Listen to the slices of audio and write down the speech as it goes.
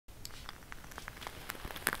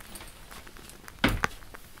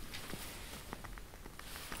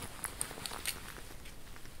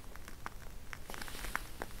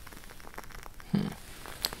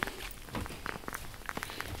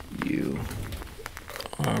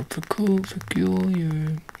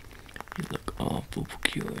peculiar. You look awful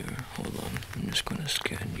peculiar. Hold on, I'm just gonna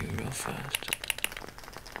scan you real fast.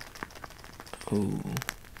 Oh.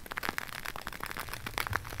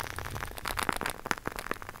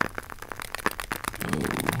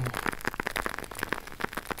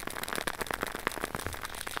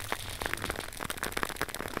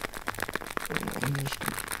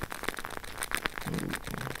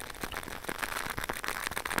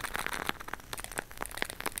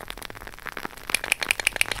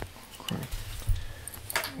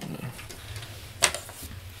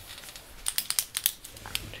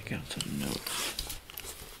 Take out some notes.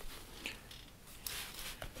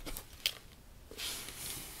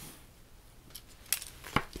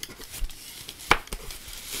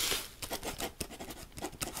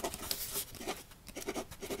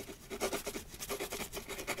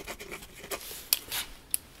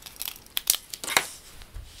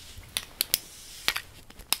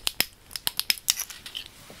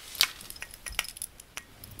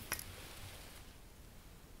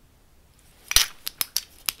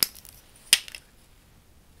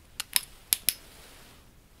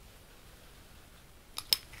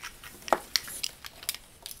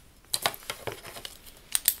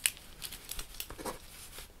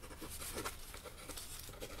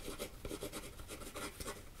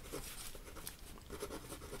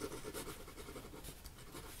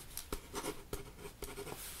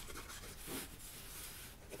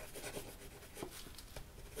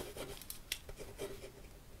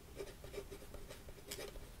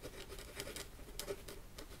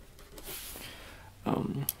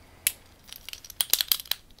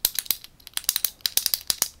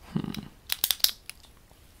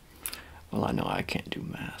 Well, I know I can't do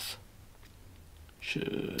math.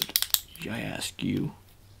 Should I ask you,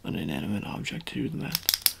 an inanimate object, to do the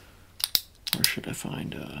math? Or should I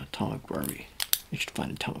find Atomic Barbie? I should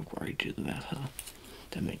find Atomic Barbie to do the math, huh?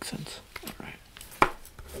 That makes sense. Alright.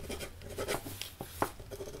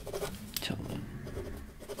 Tell them.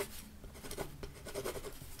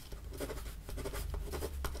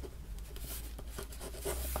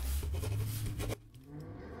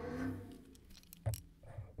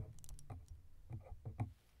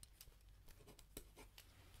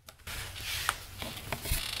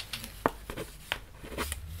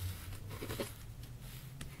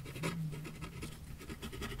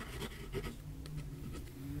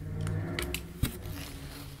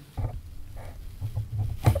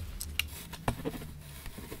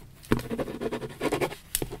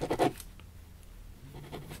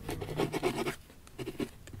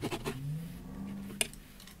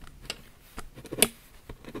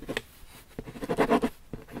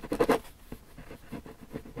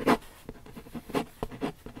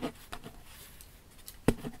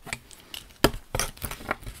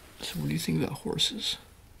 So what do you think about horses?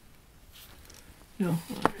 No?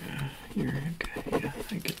 Yeah, you're okay. Yeah,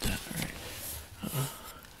 I get that. Alright.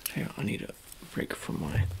 Hey, I need a break from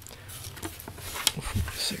my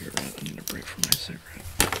cigarette. I need a break from my cigarette.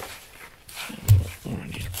 And I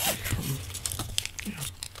need a break from, yeah.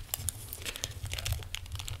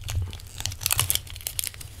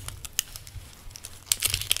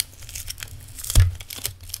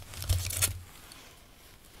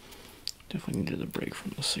 Definitely needed a break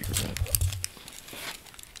from the cigarette.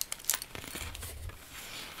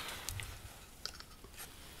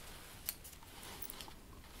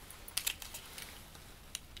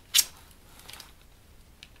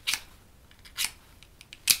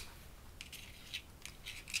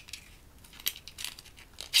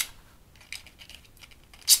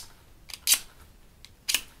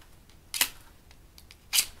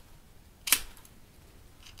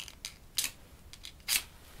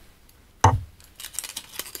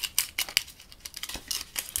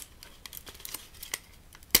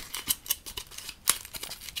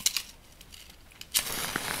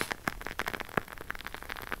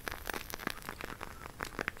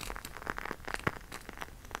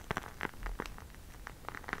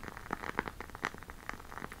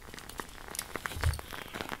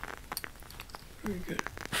 Very good.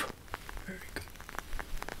 Very good.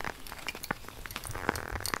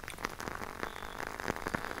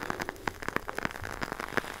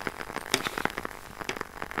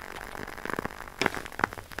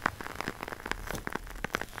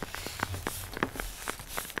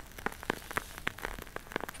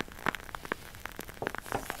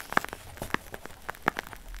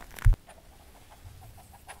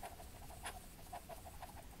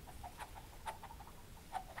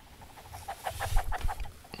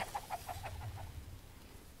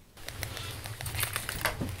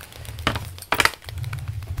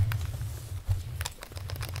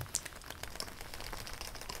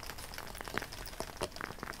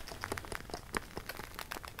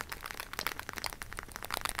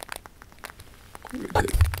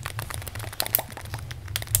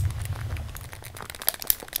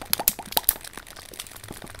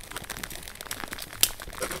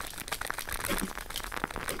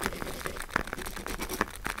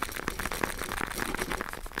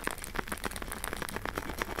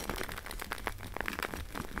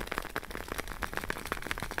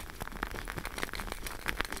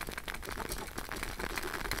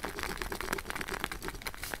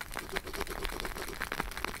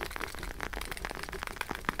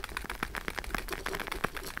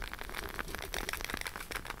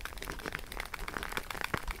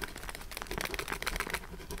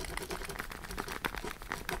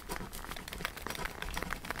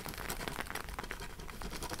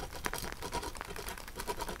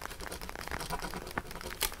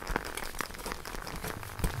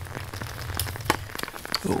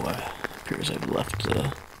 Oh, appears I've left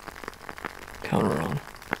the counter on.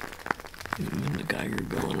 Even the Geiger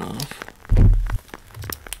going off.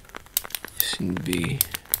 Seem to be.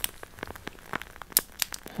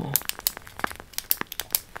 Well,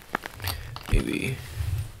 maybe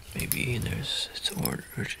it's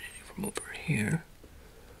originating from over here.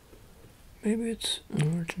 Maybe it's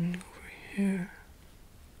originating over here.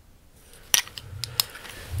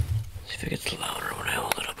 See if it gets louder when I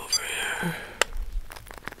hold it up over here.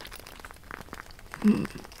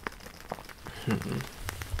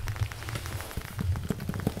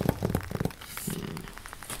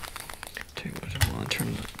 Tell you what, I want to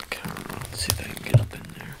turn the camera on. See if I can get up in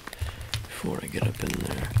there. Before I get up in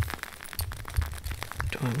there,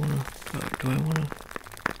 do I wanna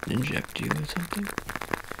inject you with something? Do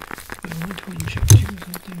I want to inject you with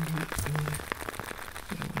something? Do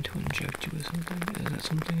I want to inject you with something? Is that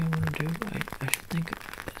something I want to do? I should think.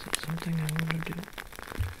 Is it something I want to do?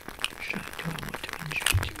 Do I want to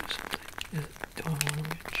inject you with something? Do I want to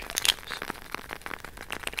inject you with something?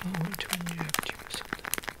 Do I want to inject you with something?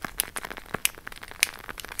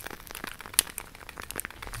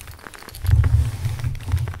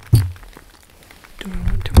 Do I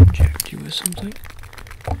want to inject you with something? Do I want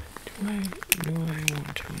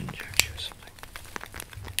to inject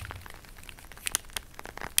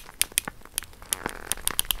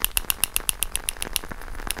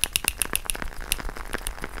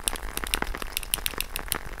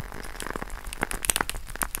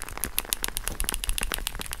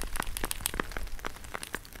you with something?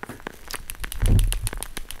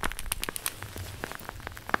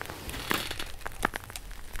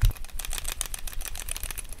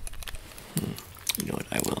 You know what,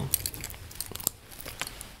 I will.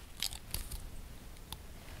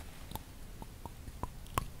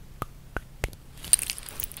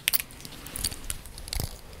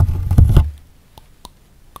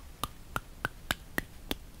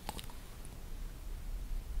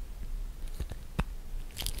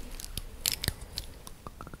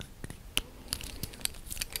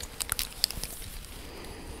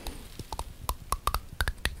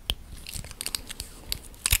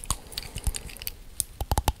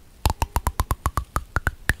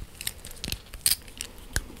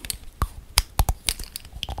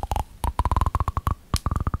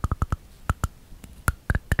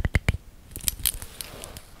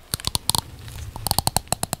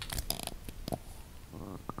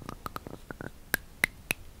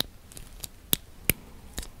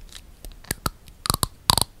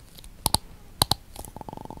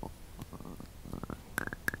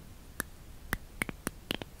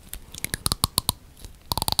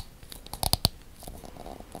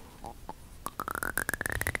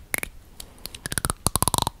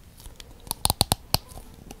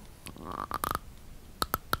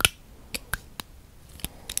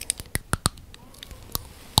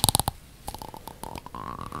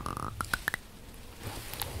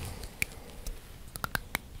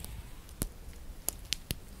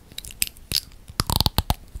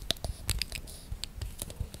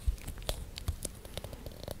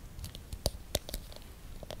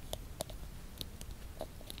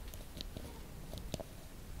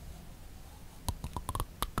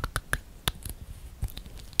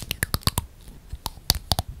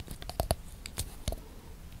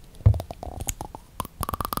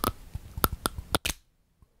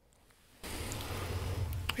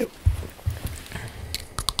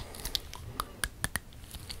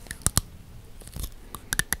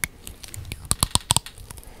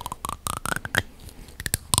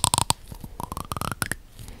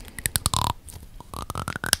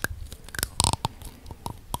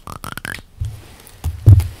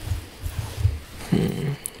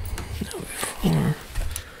 Now before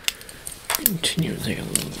I continue to take a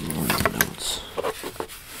little bit more notes.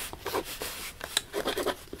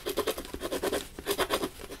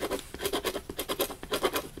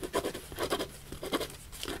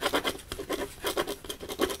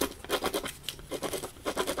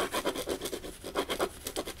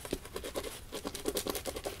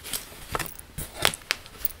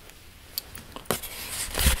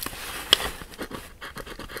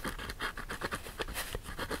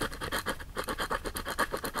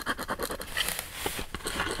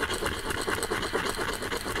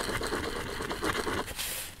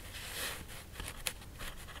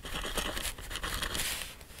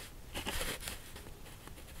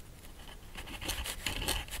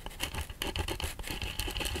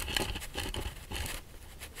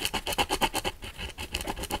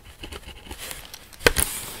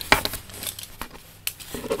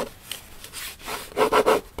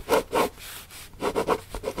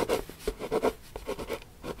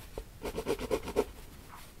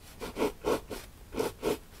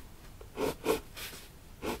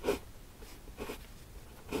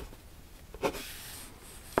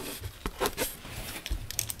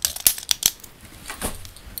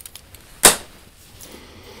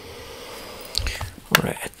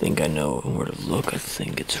 Alright, I think I know where to look. I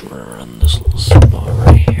think it's right around this little spot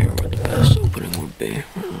right here where the best opening would be.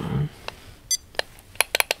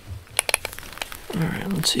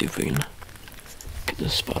 Alright, let's see if we can get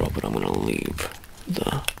this spot open. I'm gonna leave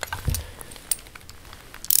the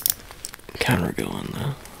counter going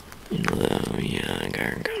though.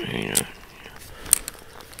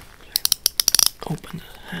 Open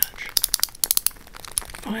the hatch.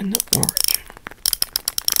 Find the origin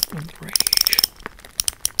of rage.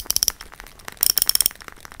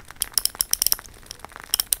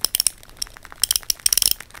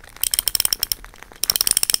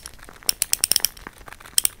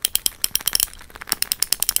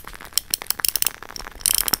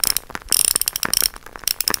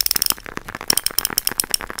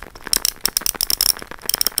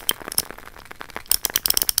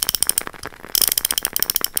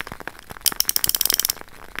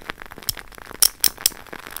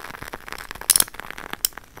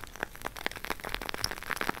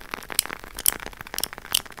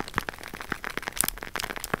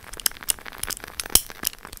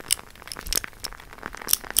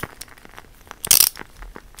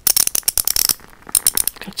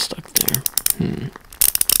 Got stuck there.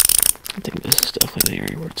 I think this is definitely the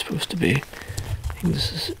area where it's supposed to be. I think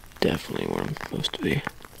this is definitely where I'm supposed to be.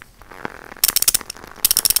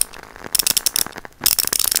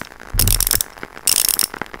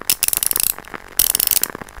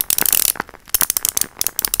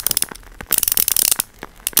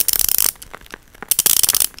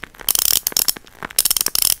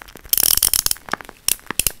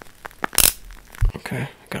 Okay,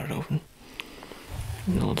 got it open.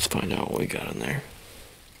 Now let's find out what we got in there.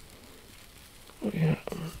 Oh yeah,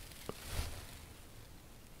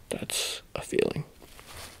 that's a feeling.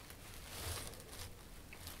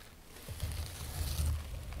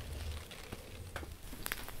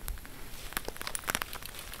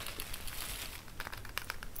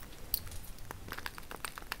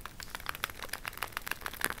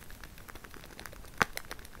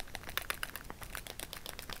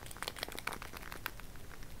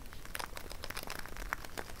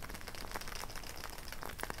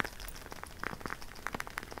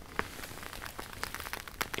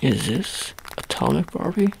 Is this atomic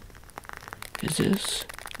Barbie? Is this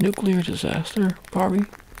nuclear disaster Barbie?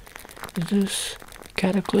 Is this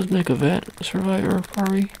cataclysmic event survivor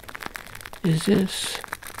Barbie? Is this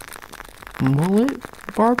mullet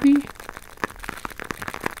Barbie?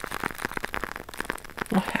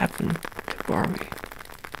 What happened to Barbie?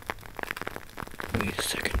 Wait a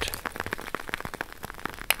second.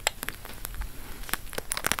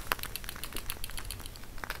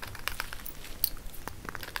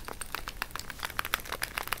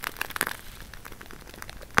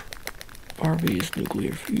 Barbie is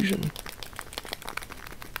nuclear fusion.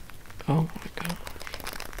 Oh my god.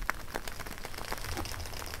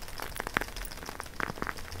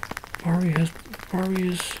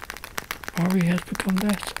 Barbie has become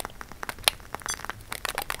that.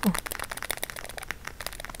 Oh.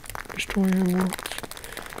 Destroying worlds.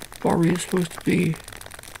 Barbie is supposed to be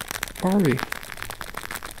Barbie.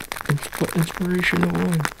 Inspiration of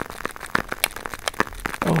one.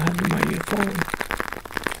 Oh, have the mighty have fallen.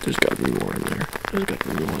 There's gotta be more in there. There's gotta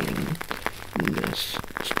be more in this.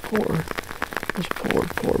 This poor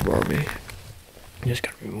Barbie. There's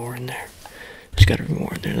gotta be more in there. There's gotta be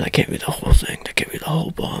more in there. That can't be the whole thing. That can't be the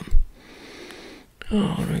whole bomb. Oh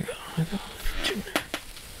my god.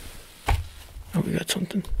 Oh, we got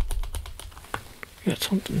something. We got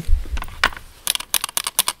something.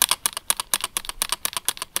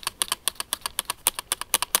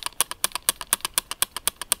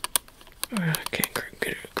 I can't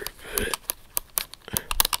get a grip of it.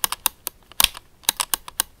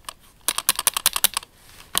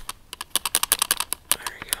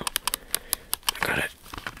 There you go. I got it.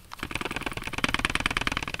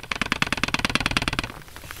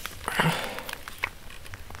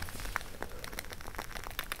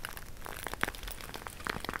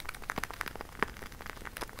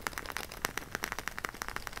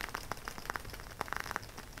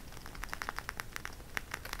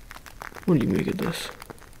 What do you make of this?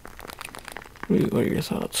 What are your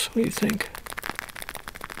thoughts? What do you think?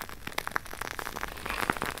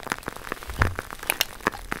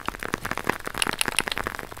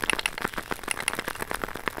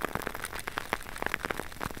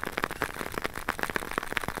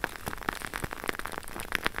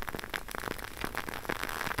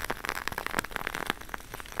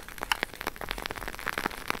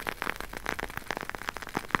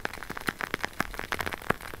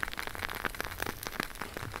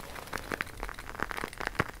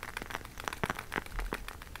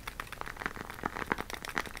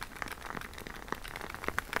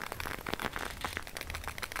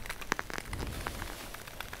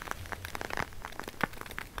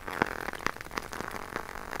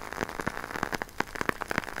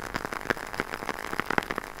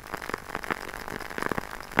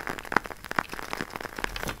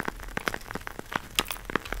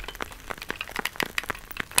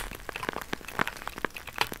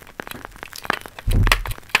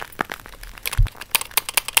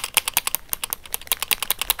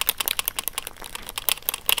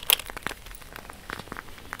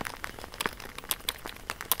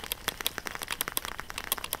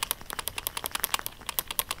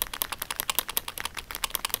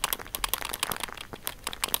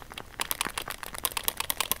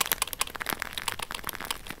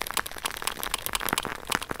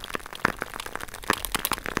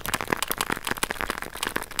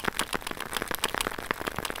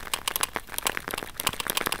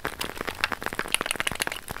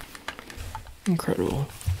 Incredible.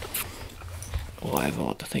 Well, I have a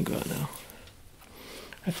lot to think about now.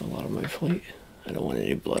 I have a lot on my plate. I don't want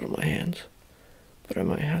any blood on my hands. But I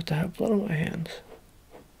might have to have blood on my hands.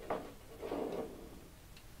 I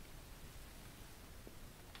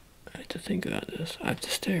have to think about this. I have to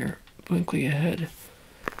stare blankly ahead,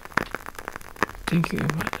 thinking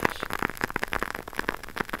about this.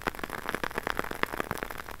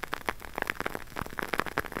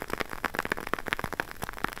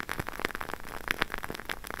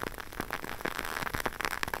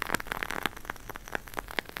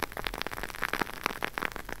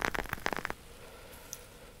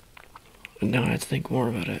 And now I have to think more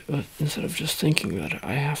about it, but instead of just thinking about it,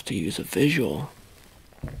 I have to use a visual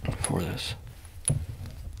for this.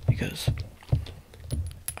 Because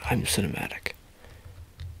I'm cinematic.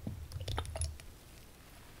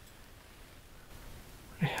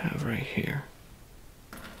 I have right here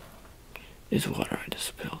is water I just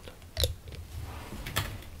spilled.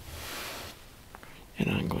 And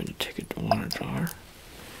I'm going to take a water jar. And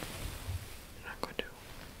I'm going to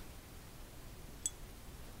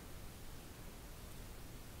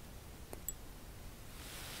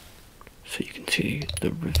so you can see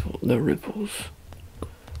the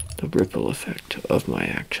ripple effect of my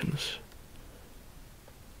actions.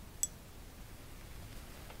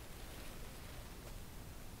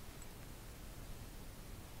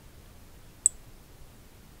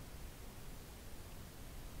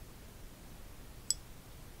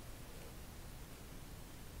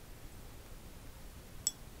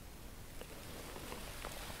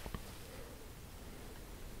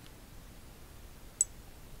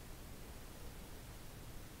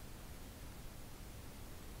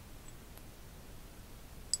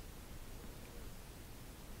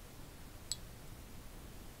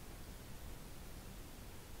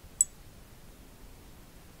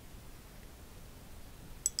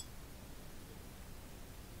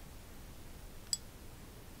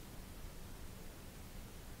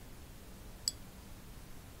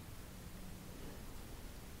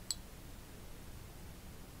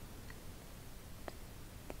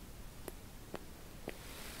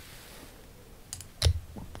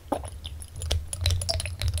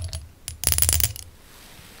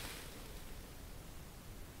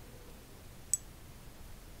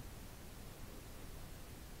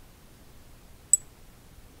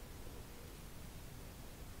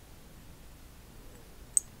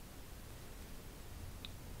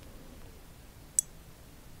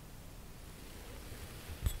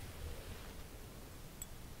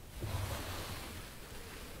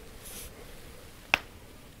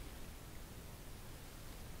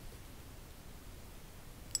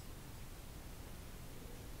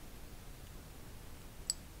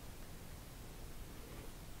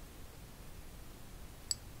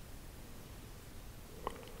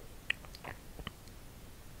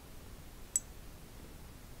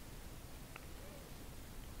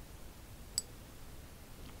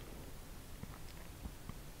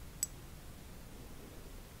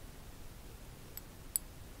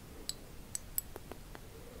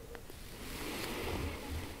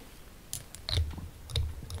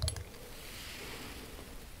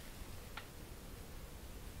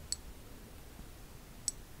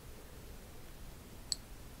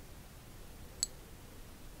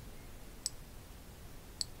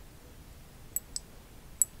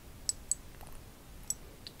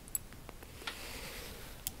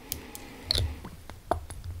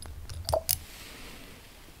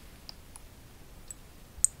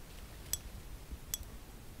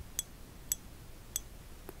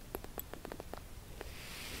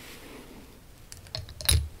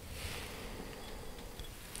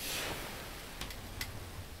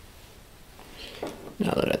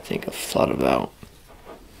 Now that I think I've thought about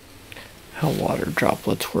how water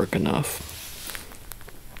droplets work enough,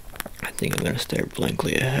 I think I'm going to stare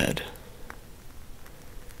blankly ahead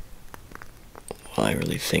while I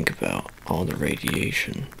really think about all the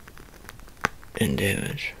radiation and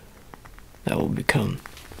damage that will become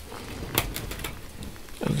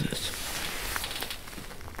of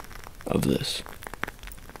this.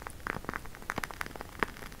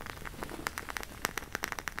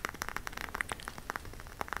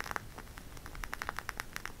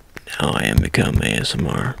 Now I am become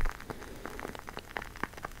ASMR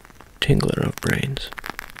Tingler of brains.